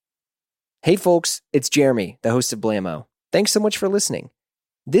Hey folks, it's Jeremy, the host of Blammo. Thanks so much for listening.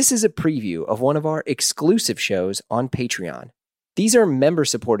 This is a preview of one of our exclusive shows on Patreon. These are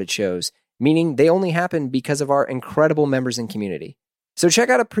member-supported shows, meaning they only happen because of our incredible members and community. So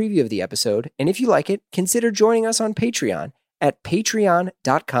check out a preview of the episode, and if you like it, consider joining us on Patreon at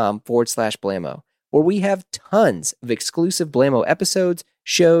patreon.com/Blammo, where we have tons of exclusive Blammo episodes,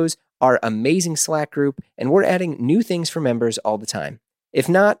 shows, our amazing Slack group, and we're adding new things for members all the time. If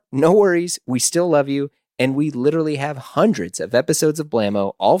not, no worries, we still love you, and we literally have hundreds of episodes of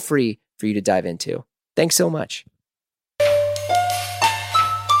Blammo all free for you to dive into. Thanks so much.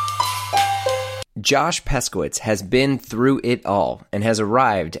 Josh Peskowitz has been through it all and has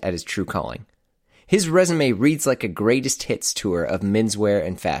arrived at his true calling. His resume reads like a greatest hits tour of menswear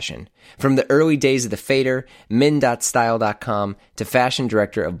and fashion. From the early days of the Fader, men.style.com, to fashion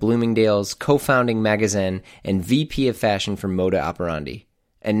director of Bloomingdale's, co-founding Magasin, and VP of fashion for Moda Operandi.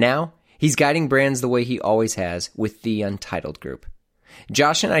 And now, he's guiding brands the way he always has with the Untitled Group.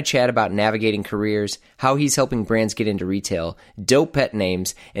 Josh and I chat about navigating careers, how he's helping brands get into retail, dope pet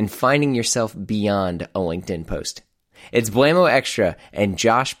names, and finding yourself beyond a LinkedIn post. It's Blammo Extra, and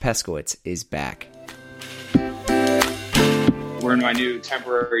Josh Peskowitz is back. We're in my new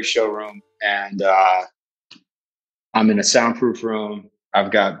temporary showroom, and I'm in a soundproof room.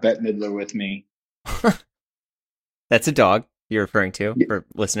 I've got Bette Midler with me. That's a dog you're referring to for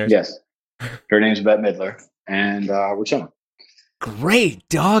listeners? Yes. Her name's Bette Midler, and we're chilling. Great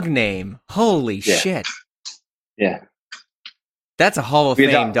dog name. Holy shit. Yeah. That's a Hall of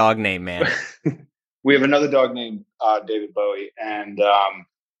Fame dog name, man. We have another dog named David Bowie, and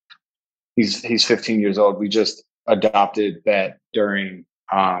he's 15 years old. We just adopted Bette during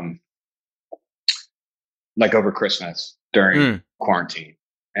over Christmas during quarantine,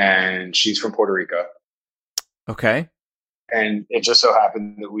 and she's from Puerto Rico. Okay. And it just so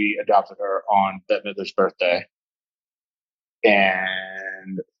happened that we adopted her on Bette Midler's birthday,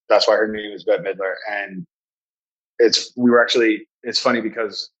 and that's why her name is Bette Midler. And it's funny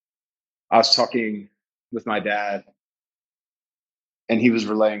because I was talking with my dad, and he was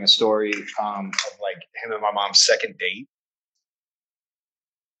relaying a story of like him and my mom's second date.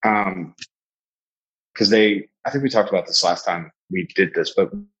 Because I think we talked about this last time we did this,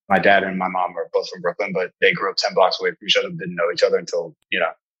 but my dad and my mom are both from Brooklyn, but they grew up 10 blocks away from each other and didn't know each other until,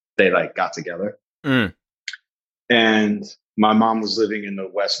 they like got together. And my mom was living in the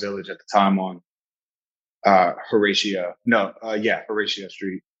West Village at the time on Horatio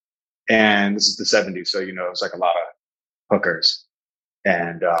Street. And this is the 70s. So, it was like a lot of hookers.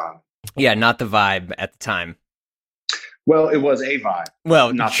 And not the vibe at the time. Well, it was a vibe.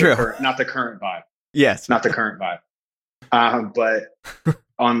 Well, not true. Not the current vibe. Yes. Not the current vibe. But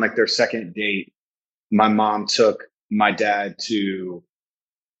on like their second date, my mom took my dad to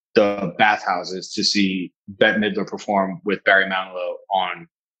the bathhouses to see Bette Midler perform with Barry Manilow on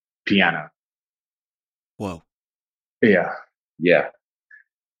piano. Whoa. Yeah. Yeah.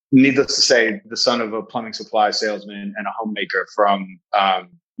 Needless to say, the son of a plumbing supply salesman and a homemaker from,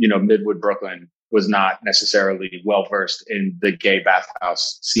 Midwood, Brooklyn, was not necessarily well-versed in the gay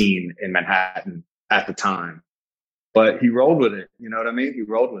bathhouse scene in Manhattan at the time. But he rolled with it. You know what I mean? He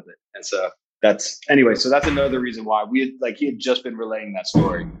rolled with it. And so that's another reason why he had just been relaying that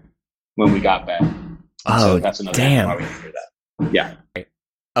story when we got back. Oh, so that's another damn. reason why we didn't hear that. Yeah.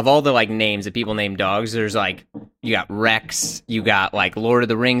 Of all the names that people name dogs, there's you got Rex, you got Lord of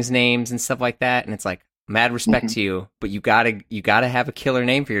the Rings names and stuff like that, and it's mad respect to you, but you gotta have a killer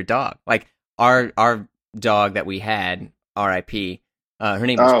name for your dog. Our dog that we had, R.I.P. Her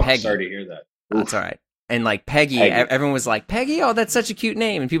name was Peggy. Sorry to hear that. That's all right. And Peggy, everyone was like, Peggy, oh, that's such a cute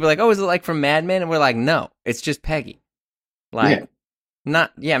name, and people are like, oh, is it from Mad Men? And we're like, no, it's just Peggy. I'm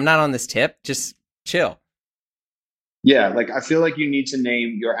not on this tip, just chill. Yeah, I feel like you need to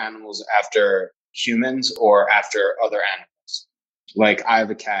name your animals after humans or after other animals. I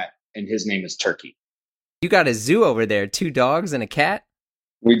have a cat, and his name is Turkey. You got a zoo over there, 2 dogs and a cat?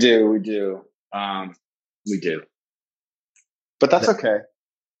 We do. We do. But that's okay.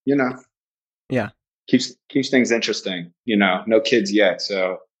 Yeah. Keeps things interesting. No kids yet.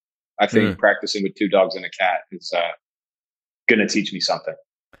 So I think practicing with 2 dogs and a cat is going to teach me something.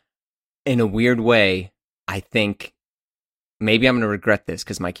 In a weird way, I think maybe I'm going to regret this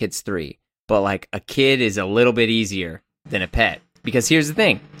because my kid's 3, but a kid is a little bit easier than a pet. Because here's the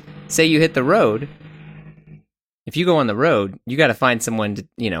thing. Say you hit the road. If you go on the road, you got to find someone to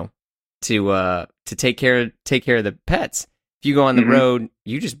take care of the pets. If you go on the road,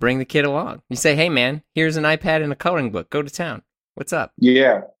 you just bring the kid along. You say, hey man, here's an iPad and a coloring book. Go to town. What's up?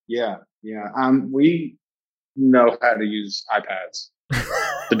 Yeah. We know how to use iPads.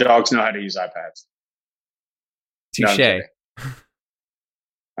 The dogs know how to use iPads. No, I'm Touche. kidding.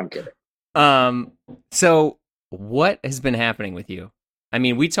 I'm kidding. So what has been happening with you? I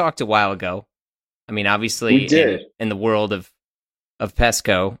mean, we talked a while ago. I mean, obviously We did. in the world of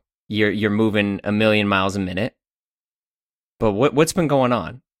Pesco, you're moving a million miles a minute. But what's been going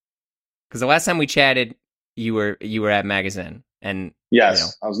on? Because the last time we chatted, you were at Magazine, and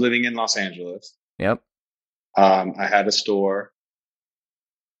Yes, I was living in Los Angeles. Yep. I had a store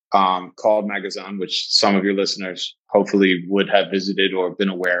called Magazine, which some of your listeners hopefully would have visited or been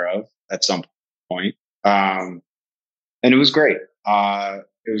aware of at some point. And it was great.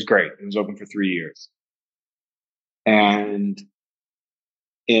 It was great. It was open for 3 years. And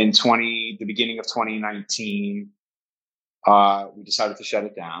in the beginning of 2019, we decided to shut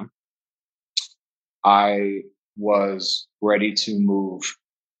it down. I was ready to move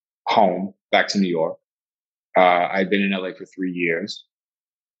home back to New York. I'd been in LA for 3 years,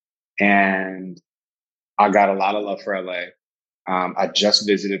 and I got a lot of love for LA. I just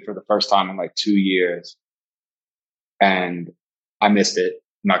visited for the first time in like 2 years, and I missed it.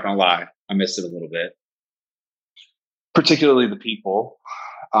 I'm not going to lie. I missed it a little bit, particularly the people,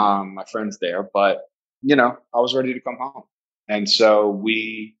 my friends there, but I was ready to come home. And so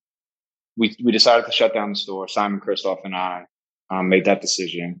we decided to shut down the store. Simon Kristoff and I made that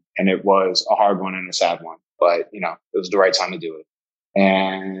decision, and it was a hard one and a sad one, but it was the right time to do it.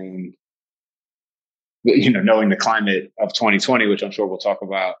 And knowing the climate of 2020, which I'm sure we'll talk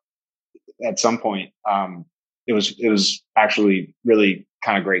about at some point, it was actually really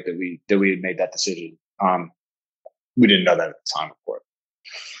kind of great that we had made that decision. We didn't know that at the time, of course.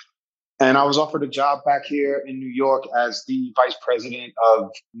 And I was offered a job back here in New York as the vice president of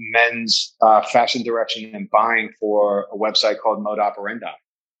men's fashion direction and buying for a website called Mode Operandi.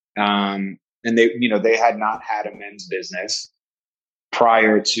 And they had not had a men's business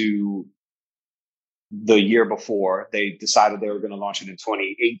prior to the year before. They decided they were going to launch it in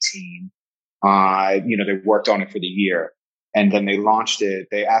 2018. They worked on it for the year, and then they launched it.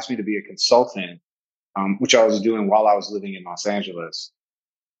 They asked me to be a consultant, which I was doing while I was living in Los Angeles.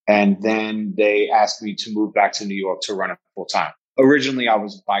 And then they asked me to move back to New York to run it full time. Originally, I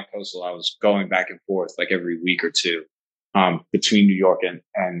was bi-coastal. I was going back and forth like every week or two between New York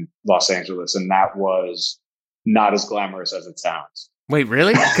and Los Angeles. And that was not as glamorous as it sounds. Wait,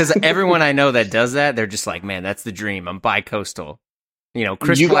 really? Because everyone I know that does that, they're just like, man, that's the dream. I'm bi-coastal.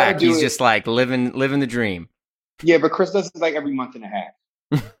 Chris Black, he's just like living the dream. Yeah, but Chris does it like every month and a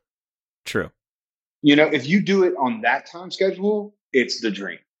half. True. If you do it on that time schedule, it's the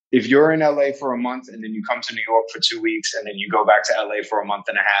dream. If you're in LA for a month and then you come to New York for 2 weeks and then you go back to LA for a month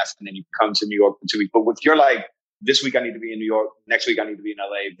and a half and then you come to New York for 2 weeks. But if you're like, this week I need to be in New York, next week I need to be in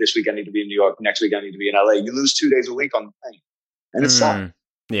LA, this week I need to be in New York, next week I need to be in LA, you lose 2 days a week on the plane. And it sucks.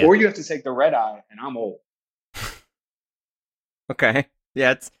 Yeah. Or you have to take the red eye, and I'm old. Okay.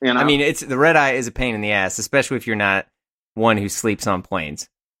 Yeah, I mean, the red eye is a pain in the ass, especially if you're not one who sleeps on planes.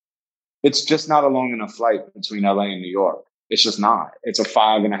 It's just not a long enough flight between LA and New York. It's just not. It's a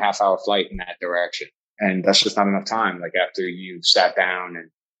 5.5 hour flight in that direction. And that's just not enough time. Like after you've sat down and,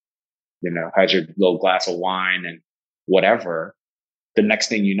 had your little glass of wine and whatever, the next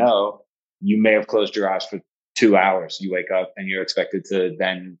thing you know, you may have closed your eyes for 2 hours. You wake up and you're expected to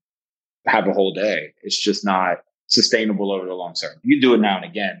then have a whole day. It's just not sustainable over the long term. You can do it now and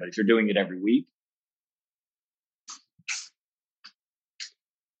again, but if you're doing it every week,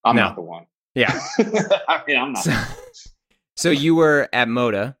 I'm not the one. Yeah. I mean, I'm not. So you were at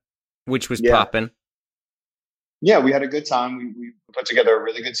Moda, which was popping. Yeah, we had a good time. We put together a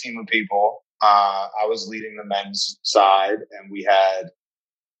really good team of people. I was leading the men's side, and we had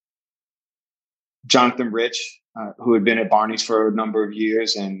Jonathan Rich, who had been at Barney's for a number of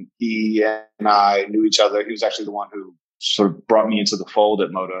years, and he and I knew each other. He was actually the one who sort of brought me into the fold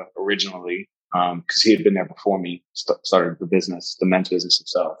at Moda originally, because he had been there before me, started the business, the men's business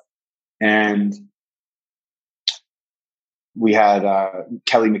himself. And we had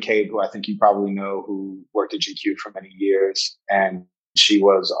Kelly McCabe, who I think you probably know, who worked at GQ for many years, and she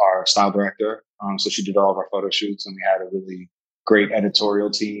was our style director. So she did all of our photo shoots, and we had a really great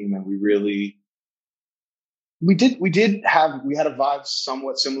editorial team, and we had a vibe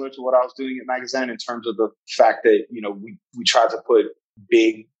somewhat similar to what I was doing at Magazine in terms of the fact that, we tried to put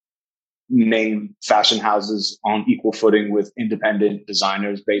big name fashion houses on equal footing with independent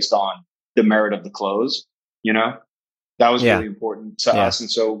designers based on the merit of the clothes, that was really important to us.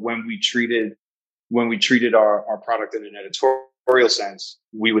 And so when we treated our product in an editorial sense,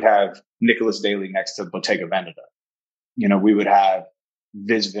 we would have Nicholas Daly next to Bottega Veneta. We would have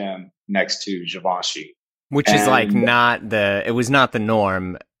Viz Vim next to Givenchy. Which is like it was not the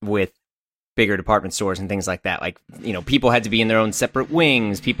norm with bigger department stores and things like that. Like, you know, people had to be in their own separate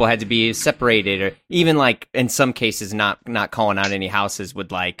wings. People had to be separated, or even like in some cases, not calling out any houses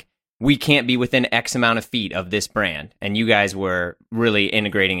would like, we can't be within X amount of feet of this brand. And you guys were really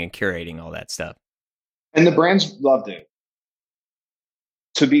integrating and curating all that stuff. And the brands loved it.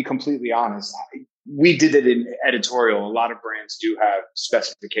 To be completely honest, we did it in editorial. A lot of brands do have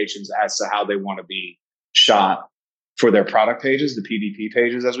specifications as to how they want to be shot for their product pages, the PDP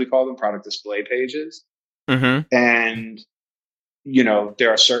pages, as we call them, product display pages. Mm-hmm. And, you know,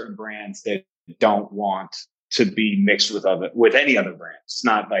 there are certain brands that don't want to be mixed with any other brands. It's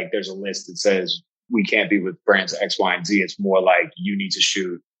not like there's a list that says we can't be with brands X, Y, and Z. It's more like you need to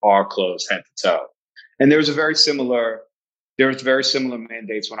shoot our clothes head to toe. And there was very similar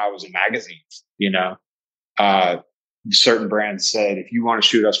mandates when I was in magazines, you know. Certain brands said, if you want to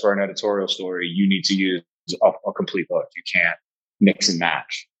shoot us for an editorial story, you need to use a complete look. You can't mix and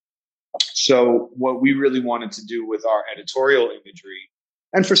match. So what we really wanted to do with our editorial imagery,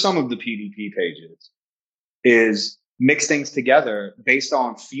 and for some of the PDP pages, is mix things together based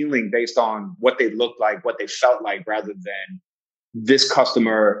on feeling, based on what they looked like, what they felt like, rather than this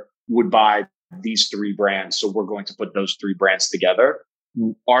customer would buy these three brands, so we're going to put those three brands together.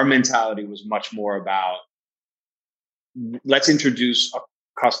 Our mentality was much more about, let's introduce a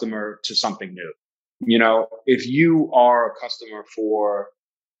customer to something new. You know, if you are a customer for,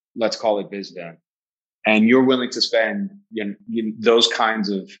 let's call it BizVim, and you're willing to spend those kinds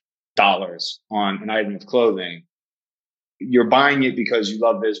of dollars on an item of clothing, you're buying it because you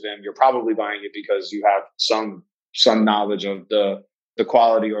love BizVim. You're probably buying it because you have some knowledge of the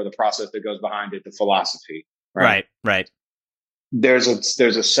quality or the process that goes behind it, the philosophy. Right. There's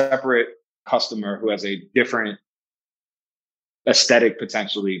a separate customer who has a different aesthetic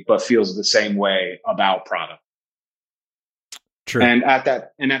potentially, but feels the same way about product. True. And at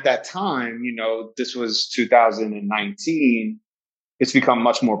that time, you know, this was 2019, it's become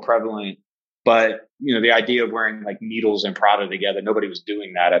much more prevalent. But, you know, the idea of wearing like Needles and Prada together, nobody was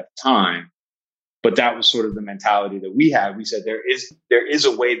doing that at the time. But that was sort of the mentality that we had. We said there is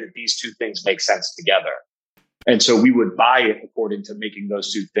a way that these two things make sense together. And so we would buy it according to making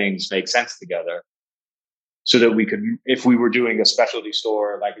those two things make sense together, so that we could, if we were doing a specialty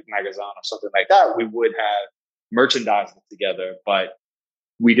store like a Magazine or something like that, we would have merchandised it together. But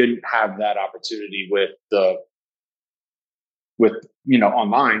we didn't have that opportunity with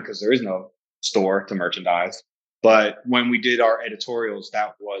online, because there is no store to merchandise. But when we did our editorials,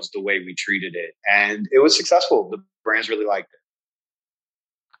 that was the way we treated it. And it was successful. The brands really liked it.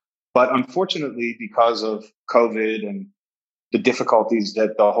 But unfortunately, because of COVID and the difficulties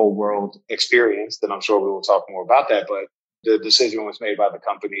that the whole world experienced, and I'm sure we will talk more about that, but the decision was made by the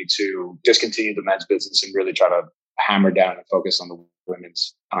company to discontinue the men's business and really try to hammer down and focus on the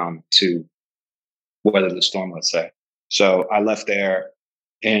women's, to weather the storm, let's say. So I left there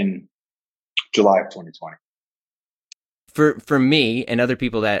in July of 2020. For me and other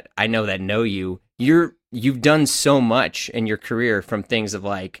people that I know that know you, you've done so much in your career, from things of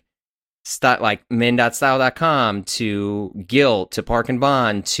like men.style.com to Gilt to Park and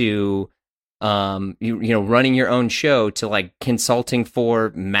Bond to running your own show to like consulting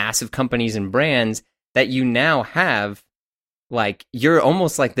for massive companies and brands, that you now have, like, you're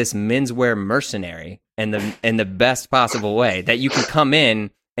almost like this menswear mercenary in the best possible way, that you can come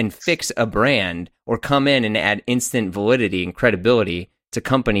in and fix a brand, or come in and add instant validity and credibility to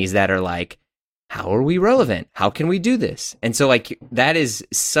companies that are like, how are we relevant? How can we do this? And so, like, that is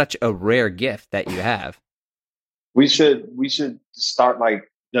such a rare gift that you have. We should start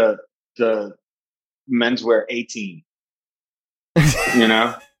like the menswear 18, you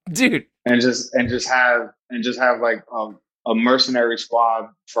know, dude, and just have like a mercenary squad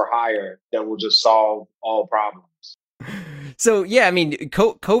for hire that will just solve all problems. So yeah, I mean,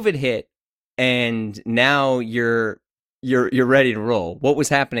 COVID hit, and now you're ready to roll. What was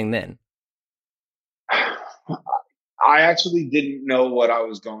happening then? I actually didn't know what I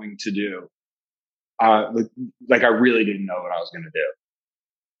was going to do. Like I really didn't know what I was going to do.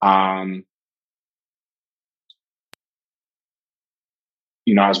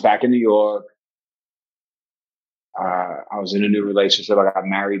 I was back in New York. I was in a new relationship. I got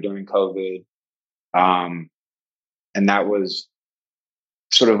married during COVID. And that was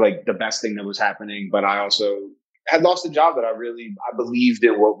sort of like the best thing that was happening. But I also had lost a job that I believed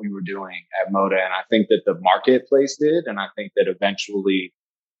in what we were doing at Moda. And I think that the marketplace did. And I think that eventually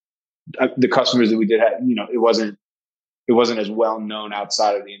the customers that we did have, it wasn't as well known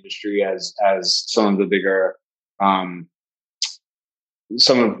outside of the industry as some of the bigger,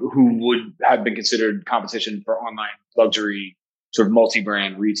 some of who would have been considered competition for online luxury sort of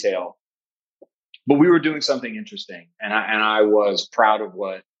multi-brand retail. But we were doing something interesting, and I was proud of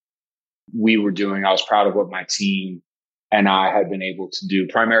what we were doing. I was proud of what my team and I had been able to do,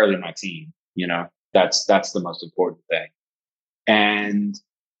 primarily my team. You know, that's the most important thing. And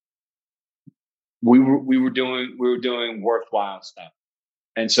we were doing worthwhile stuff.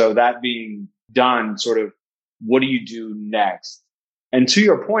 And so that being done, sort of, what do you do next? And to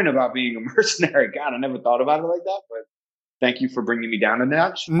your point about being a mercenary, God, I never thought about it like that, but thank you for bringing me down a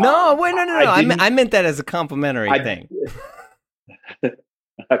notch. No, wait, no. I meant that as a complimentary thing.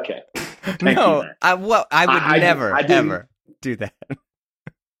 Okay. No, I would never, ever do that.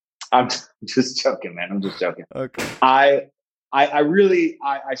 I'm just joking, man. I'm just joking. Okay. I really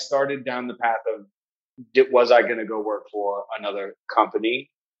started down the path of, was I going to go work for another company?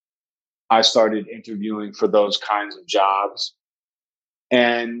 I started interviewing for those kinds of jobs.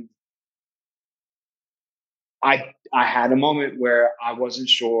 And I had a moment where I wasn't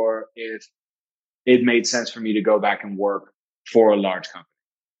sure if it made sense for me to go back and work for a large company.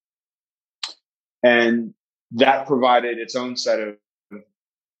 And that provided its own set of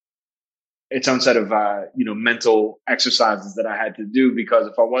mental exercises that I had to do, because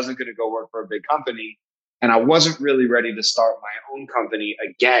if I wasn't going to go work for a big company, and I wasn't really ready to start my own company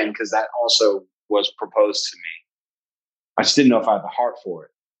again, because that also was proposed to me, I just didn't know if I had the heart for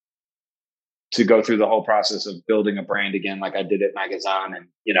it, to go through the whole process of building a brand again, like I did at Magasin. And,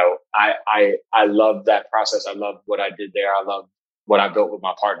 you know, I loved that process. I loved what I did there. I loved what I built with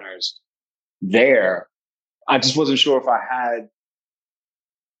my partners there. I just wasn't sure if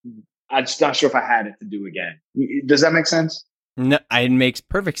I'm just not sure if I had it to do again. Does that make sense? No, it makes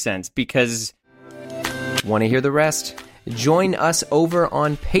perfect sense, because want to hear the rest? Join us over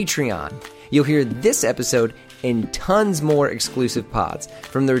on Patreon. You'll hear this episode and tons more exclusive pods,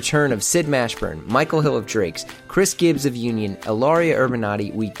 from the return of Sid Mashburn, Michael Hill of Drake's, Chris Gibbs of Union, Ilaria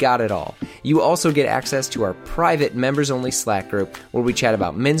Urbanati. We got it all. You also get access to our private members-only Slack group, where we chat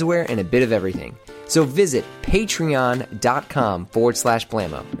about menswear and a bit of everything. So visit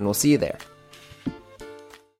patreon.com/Blamo, and we'll see you there.